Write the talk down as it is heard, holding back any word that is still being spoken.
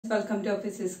Welcome to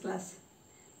Office's class.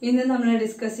 ഇന്ന് നമ്മൾ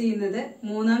discuss ചെയ്യുന്നത്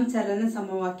മൂന്നാം ചലന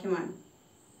സമവാക്യമാണ്.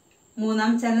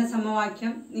 മൂന്നാം ചലന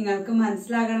സമവാക്യം നിങ്ങൾക്ക്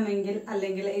മനസ്സിലാകണമെങ്കിൽ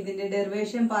അല്ലെങ്കിൽ ഇതിന്റെ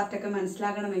ഡെറിവേഷൻ പാർട്ട് ഒക്കെ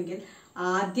മനസ്സിലാകണമെങ്കിൽ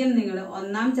ആദ്യം നിങ്ങൾ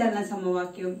ഒന്നാം ചലന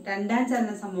സമവാക്യവും രണ്ടാം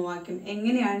ചലന സമവാക്യം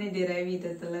എങ്ങനെയാണ് ഡിറൈവ്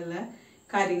ചെയ്തിട്ടുള്ള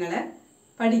കാര്യങ്ങൾ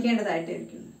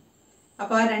പഠിക്കേണ്ടതായിട്ടിരിക്കുന്നു.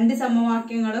 അപ്പോൾ ആ രണ്ട്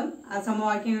സമവാക്യങ്ങളും ആ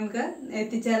സമവാക്യങ്ങൾക്ക്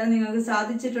എത്തിച്ചേരാൻ നിങ്ങൾക്ക്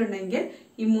സാധിച്ചിട്ടുണ്ടെങ്കിൽ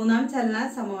ഈ മൂന്നാം ചലന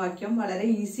സമവാക്യം വളരെ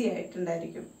ഈസി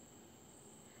ആയിട്ടുണ്ടായിരിക്കും.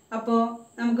 അപ്പോൾ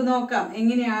നമുക്ക് നോക്കാം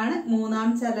എങ്ങനെയാണ് മൂന്നാം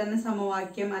ചലന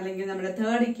സമവാക്യം അല്ലെങ്കിൽ നമ്മുടെ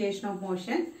third equation of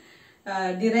motion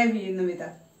derive ചെയ്യുന്ന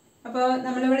വിധം. അപ്പോൾ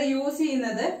നമ്മളിവിടെ യൂസ്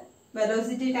ചെയ്യുന്നത്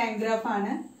വെലോസിറ്റി ടൈം ഗ്രാഫ്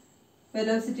ആണ്.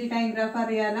 വെലോസിറ്റി ടൈം ഗ്രാഫ്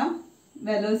അറിയാലോ.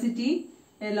 Velocity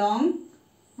along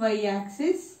y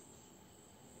axis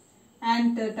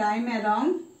and time along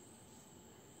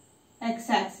x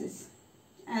axis,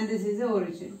 and this is the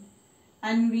origin,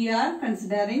 and we are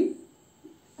considering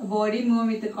a body move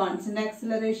with a constant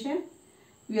acceleration.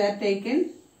 We are taken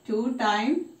to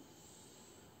time,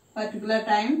 particular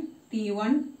time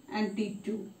t1 and t2,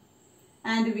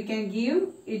 and we can give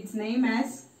its name as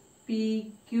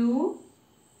PQRS.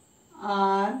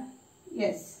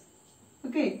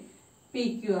 Okay,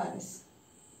 PQRS.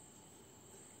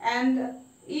 And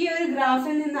ഈ ഒരു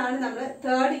ഗ്രാഫിൽ നിന്നാണ് നമ്മൾ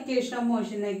third equation of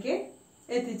മോഷനിലേക്ക്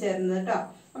എത്തിച്ചേരുന്നത് കേട്ടോ.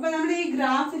 അപ്പൊ നമ്മുടെ ഈ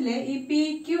ഗ്രാഫില് ഈ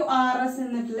PQRS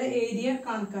എന്നിട്ടുള്ള ഏരിയ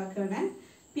കണക്കാക്കുകയാണ്.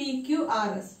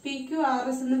 PQRS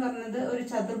എന്ന് പറയുന്നത് ഒരു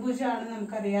ചതുർഭുജമാണ്,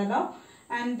 നമുക്കറിയാലോ.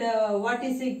 And what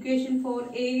is equation for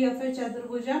area of A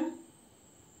ചതുർഭുജം?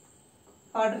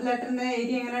 ക്വാഡ്രൽ ലെറ്ററിന്റെ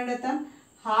area എങ്ങനെ കണ്ടെത്താം?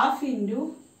 Half into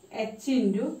h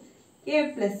into a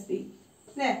plus B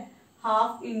അല്ലേ?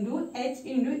 Half into h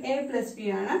into a plus B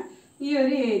ആണ് ഈ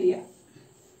ഒരു area.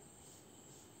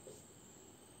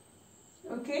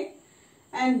 Okay,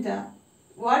 and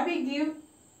what we give,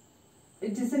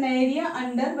 it is an area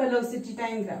under velocity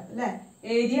time graph അല്ലെ?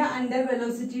 Area under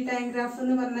velocity time graph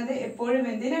എന്ന് പറഞ്ഞത് എപ്പോഴും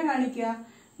എന്തിനാ കാണിക്കുക?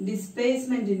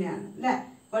 ഡിസ്പ്ലേസ്മെന്റിനെയാണ് അല്ലെ?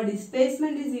 അപ്പൊ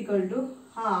displacement is equal to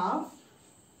half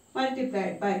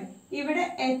multiplied by ഇവിടെ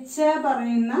h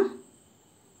പറയുന്ന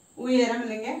ഉയരം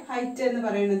അല്ലെങ്കിൽ ഹൈറ്റ് എന്ന്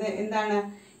പറയുന്നത് എന്താണ്?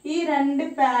 ഈ രണ്ട്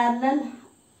പാരലൽ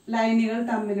ലൈനുകൾ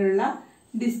തമ്മിലുള്ള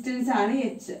ഡിസ്റ്റൻസ് ആണ് h.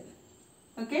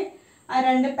 ഓക്കെ, ആ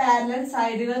രണ്ട് പാരലൽ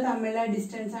സൈഡുകൾ തമ്മിലുള്ള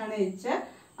ഡിസ്റ്റൻസ് ആണ് h.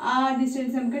 ആ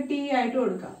ഡിസ്റ്റൻസ് നമുക്ക് t ആയിട്ട്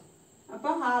കൊടുക്കാം. അപ്പൊ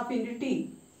half into T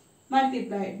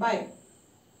multiplied by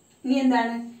ഇനി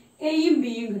എന്താണ്? എയും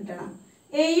ബിയും കിട്ടണം.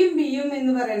 എയും ബിയും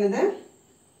എന്ന് പറയുന്നത്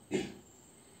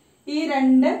ഈ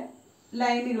രണ്ട്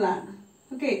ലൈനുകളാണ്.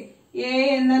 ഓക്കെ, എ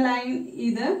എന്ന ലൈൻ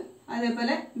ഇത്,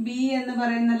 അതേപോലെ ബി എന്ന്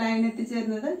പറയുന്ന ലൈൻ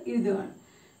എത്തിച്ചേരുന്നത് ഇതുമാണ്.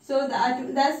 So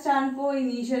that stands for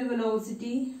initial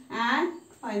velocity and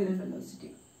final velocity.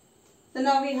 So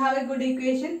now we have a good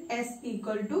equation, S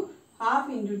equal to half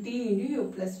into t into u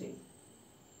plus v.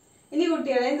 ഇനി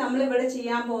കുട്ടികളെ നമ്മൾ ഇവിടെ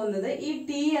ചെയ്യാൻ പോകുന്നത് ഈ t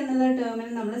എന്നുള്ള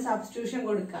ടേമിന് നമ്മൾ സബ്സ്റ്റിറ്റ്യൂഷൻ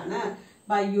കൊടുക്കുകയാണ്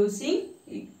by using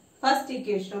first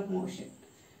equation of motion.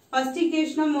 First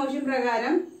equation of motion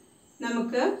പ്രകാരം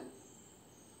നമുക്ക്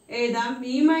എഴുതാം v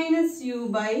minus u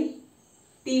by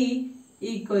t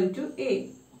equal to a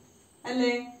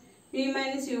അല്ലേ? v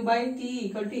minus u by t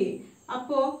equal to a.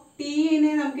 അപ്പോ t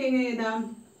നെ നമുക്ക് എങ്ങനെ എഴുതാം?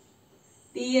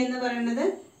 t എന്ന് പറയുന്നത്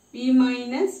v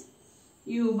minus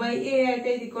u by a ആയിട്ട്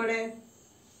എഴുതിക്കോടെ.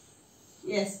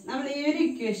 യെസ്, നമ്മൾ ഈ ഒരു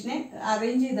ഇക്വേഷനെ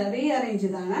റീഅറേഞ്ച്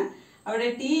ചെയ്താണ്. അവിടെ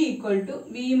t equal to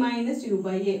v minus u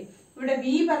by a. ഇവിടെ v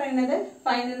പറയുന്നത്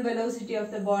final velocity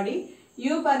of the body,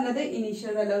 u പറഞ്ഞത്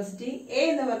ഇനീഷ്യൽ വെലോസിറ്റി, a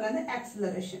എന്ന് പറയുന്നത്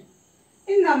ആക്സിലറേഷൻ.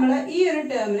 ഇനി നമ്മൾ ഈ ഒരു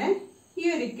ടേമിനെ ഈ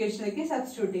ഒരു ഇക്വേഷനിലേക്ക്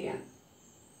സബ്സ്റ്റിറ്റ്യൂട്ട് ചെയ്യാം.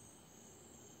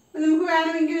 നമുക്ക്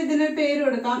വേണമെങ്കിൽ ഇതിനൊരു പേര്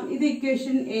കൊടുക്കാം. ഇത്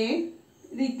ഇക്വേഷൻ എ,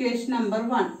 ഇത് equation number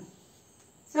 1.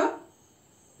 So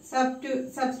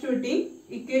substituting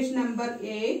equation number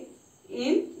A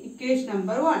in equation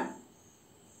number 1.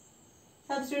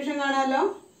 Substitution കാണാലോ.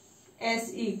 S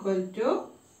equal to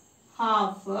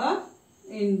half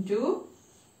into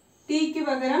tick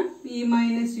പകരം v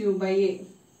minus U by A.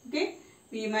 Okay,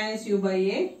 v minus U by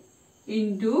A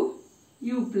into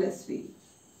u plus V.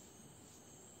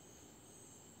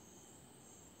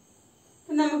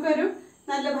 നമുക്കൊരു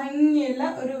നല്ല ഭംഗിയുള്ള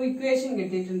ഒരു equation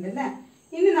കിട്ടിയിട്ടുണ്ട് അല്ലെ?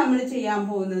 ഇനി നമ്മൾ ചെയ്യാൻ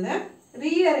പോകുന്നത്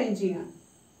റീഅറേഞ്ചിങ് ആണ്.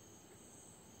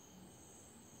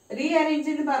 റീഅറേഞ്ച്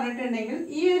എന്ന് പറഞ്ഞിട്ടുണ്ടെങ്കിൽ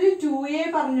ഈ ഒരു 2a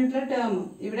പറഞ്ഞിട്ടുള്ള ടേമും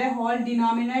ഇവിടെ ഹോൾ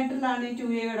ഡിനോമിനേറ്ററിലാണ്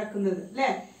 2a കിടക്കുന്നത് അല്ലെ?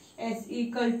 S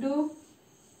equal to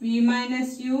v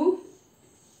minus U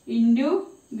into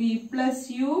v plus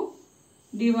U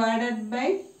divided by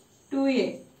 2a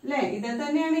അല്ലെ? ഇത്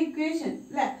തന്നെയാണ് ഇക്വേഷൻ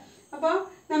അല്ലെ? അപ്പൊ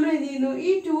നമ്മൾ എന്ത് ചെയ്യുന്നു? ഈ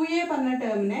 2a പറഞ്ഞ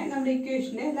ടേമിനെ നമ്മുടെ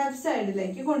ഇക്വേഷന്റെ ലെഫ്റ്റ്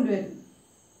സൈഡിലേക്ക് കൊണ്ടുവരുന്നു.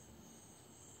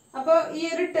 അപ്പോൾ ഈ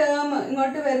ഒരു ടേം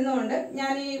ഇങ്ങോട്ട് വരുന്നതുകൊണ്ട്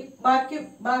ഞാൻ ഈ ബാക്കി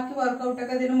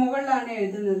വർക്കൗട്ടൊക്കെ ഇതിന് മുകളിലാണ്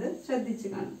എഴുതുന്നത്, ശ്രദ്ധിച്ചു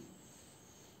കാണും.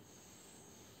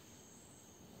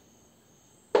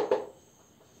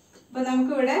 അപ്പൊ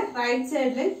നമുക്കിവിടെ റൈറ്റ്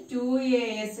സൈഡിൽ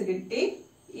 2as കിട്ടി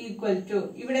ഈക്വൽ ടു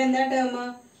ഇവിടെ എന്താ term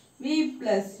v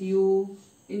plus U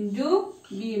into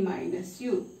v minus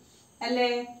U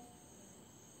അല്ലേ.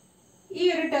 ഈ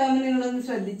ഒരു ടേം നിങ്ങളൊന്ന്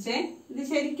ശ്രദ്ധിച്ചേ. ഇത്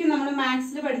ശരിക്കും നമ്മൾ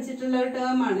മാത്സിൽ പഠിച്ചിട്ടുള്ള ഒരു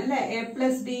ടേം ആണ് അല്ലെ. a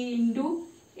plus D into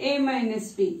a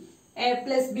minus B, a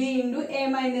plus B into a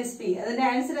minus B. അതിന്റെ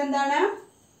ആൻസർ എന്താണ്?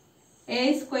 a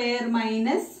square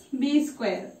minus B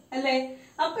square അല്ലെ.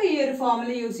 അപ്പൊ ഈ ഒരു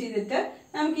ഫോർമുല യൂസ് ചെയ്തിട്ട്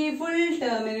നമുക്ക് ഈ ഫുൾ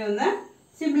ടേമിനെ ഒന്ന്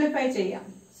സിംപ്ലിഫൈ ചെയ്യാം.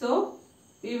 So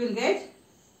we will get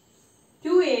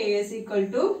 2as equal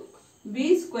to b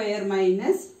square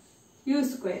minus u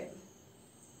square.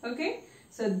 Okay,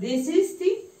 so this is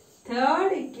the third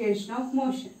equation of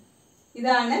motion.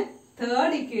 ഇതാണ്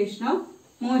third equation of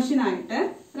motion ആയിട്ട്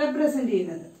represent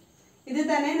ചെയ്യുന്നത്. ഇത്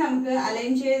തന്നെ നമുക്ക്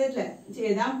align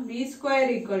ചെയ്താം. b square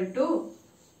equal to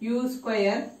u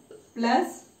square plus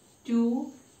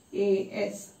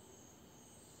 2as.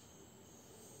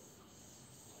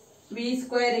 v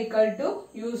square equal to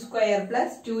u square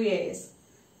plus 2as.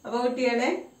 അപ്പോൾ കുട്ടികളെ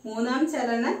മൂന്നാം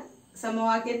ചലന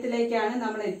സമവാക്യത്തിലേക്കാണ്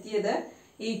നമ്മൾ എത്തിയത്.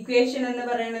 ഇക്വേഷൻ എന്ന്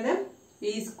പറയുന്നത്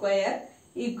v square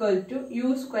equal to you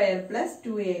square plus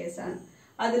 2as ആണ്.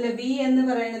 അതിൽ v എന്ന്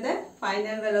പറയുന്നത്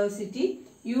ഫൈനൽ വെലോസിറ്റി,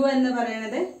 u എന്ന്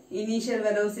പറയുന്നത് ഇനീഷ്യൽ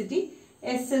വെലോസിറ്റി,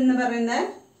 s എന്ന് പറയുന്നത്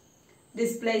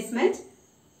ഡിസ്പ്ലേസ്മെന്റ്,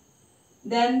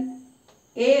 ദെൻ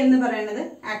a എന്ന് പറയുന്നത്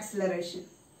ആക്സിലറേഷൻ.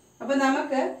 അപ്പൊ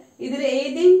നമുക്ക് ഇതിൽ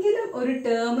ഏതെങ്കിലും ഒരു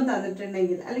ടേം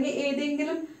തന്നിട്ടുണ്ടെങ്കിൽ അല്ലെങ്കിൽ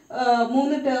ഏതെങ്കിലും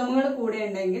 3 ടേമുകൾ കൂടെ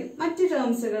ഉണ്ടെങ്കിൽ മറ്റു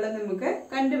ടേംസുകൾ നമുക്ക്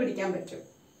കണ്ടുപിടിക്കാൻ പറ്റും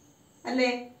അല്ലേ.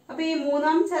 അപ്പൊ ഈ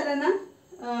മൂന്നാം ചലന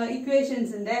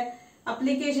ഇക്വേഷൻസിന്റെ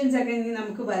അപ്ലിക്കേഷൻസ് ഒക്കെ ഇനി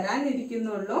നമുക്ക്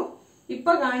വരാനിരിക്കുന്നുള്ളൂ.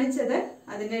 ഇപ്പൊ കാണിച്ചത്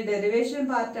അതിന്റെ ഡെറിവേഷൻ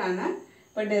പാർട്ടാണ്.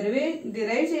 അപ്പൊ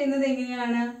ഡിറൈവ് ചെയ്യുന്നത്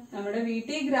എങ്ങനെയാണ്? നമ്മുടെ വി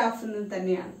ടി ഗ്രാഫിൽ നിന്ന്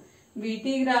തന്നെയാണ്. വി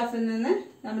ടി ഗ്രാഫിൽ നിന്ന്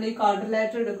നമ്മൾ ഈ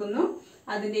ക്വാഡ്രിലേറ്റർ എടുക്കുന്നു,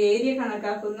 അതിന്റെ ഏരിയ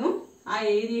കണക്കാക്കുന്നു, ആ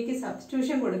ഏരിയക്ക്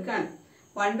സബ്സ്റ്റിറ്റ്യൂഷൻ കൊടുക്കുകയാണ്.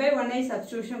 1/1 ആയി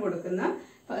സബ്സ്റ്റിറ്റ്യൂഷൻ കൊടുക്കുന്ന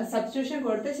സബ്സ്റ്റിറ്റ്യൂഷൻ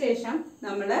കൊടുത്ത ശേഷം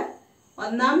നമ്മൾ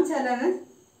ഒന്നാം ചലന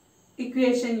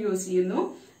ഇക്വേഷൻ യൂസ് ചെയ്യുന്നു.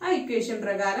 ആ ഇക്വേഷൻ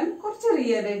പ്രകാരം കുറച്ച്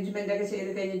റീഅറേഞ്ച്മെന്റ് ഒക്കെ ചെയ്ത്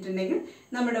കഴിഞ്ഞിട്ടുണ്ടെങ്കിൽ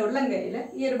നമ്മുടെ ഉള്ളം കയ്യിൽ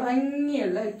ഈ ഒരു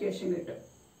ഭംഗിയുള്ള ഇക്വേഷൻ കിട്ടും.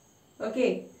 ഓക്കെ,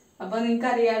 അപ്പൊ നിങ്ങൾക്ക്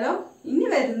അറിയാലോ ഇനി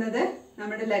വരുന്നത്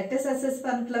നമ്മുടെ ലെറ്റസ് അസസ്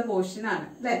പറഞ്ഞിട്ടുള്ള പോർഷൻ ആണ്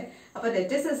അല്ലെ. അപ്പൊ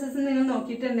ലെറ്റസ് അസസ് നിങ്ങൾ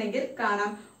നോക്കിയിട്ടുണ്ടെങ്കിൽ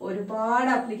കാണാം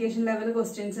ഒരുപാട് ആപ്ലിക്കേഷൻ ലെവൽ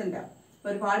ക്വസ്റ്റ്യൻസ് ഉണ്ടാവും,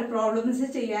 ഒരുപാട് പ്രോബ്ലംസ്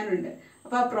ചെയ്യാനുണ്ട്.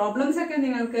 അപ്പൊ ആ പ്രോബ്ലംസ് ഒക്കെ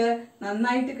നിങ്ങൾക്ക്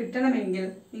നന്നായിട്ട് കിട്ടണമെങ്കിൽ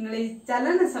നിങ്ങൾ ഈ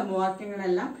ചലന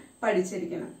സമവാക്യങ്ങളെല്ലാം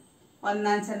പഠിച്ചിരിക്കണം.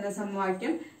 ഒന്നാം ചലന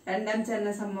സമവാക്യം, രണ്ടാം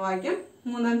ചലന സമവാക്യം,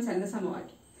 മൂന്നാം ചലന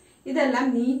സമവാക്യം, ഇതെല്ലാം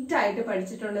നീറ്റായിട്ട്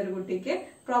പഠിച്ചിട്ടുള്ള ഒരു കുട്ടിക്ക്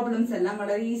പ്രോബ്ലംസ് എല്ലാം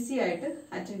വളരെ ഈസി ആയിട്ട്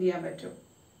അറ്റൻഡ് ചെയ്യാൻ പറ്റും.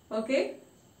 Okay,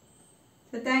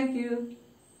 so thank you.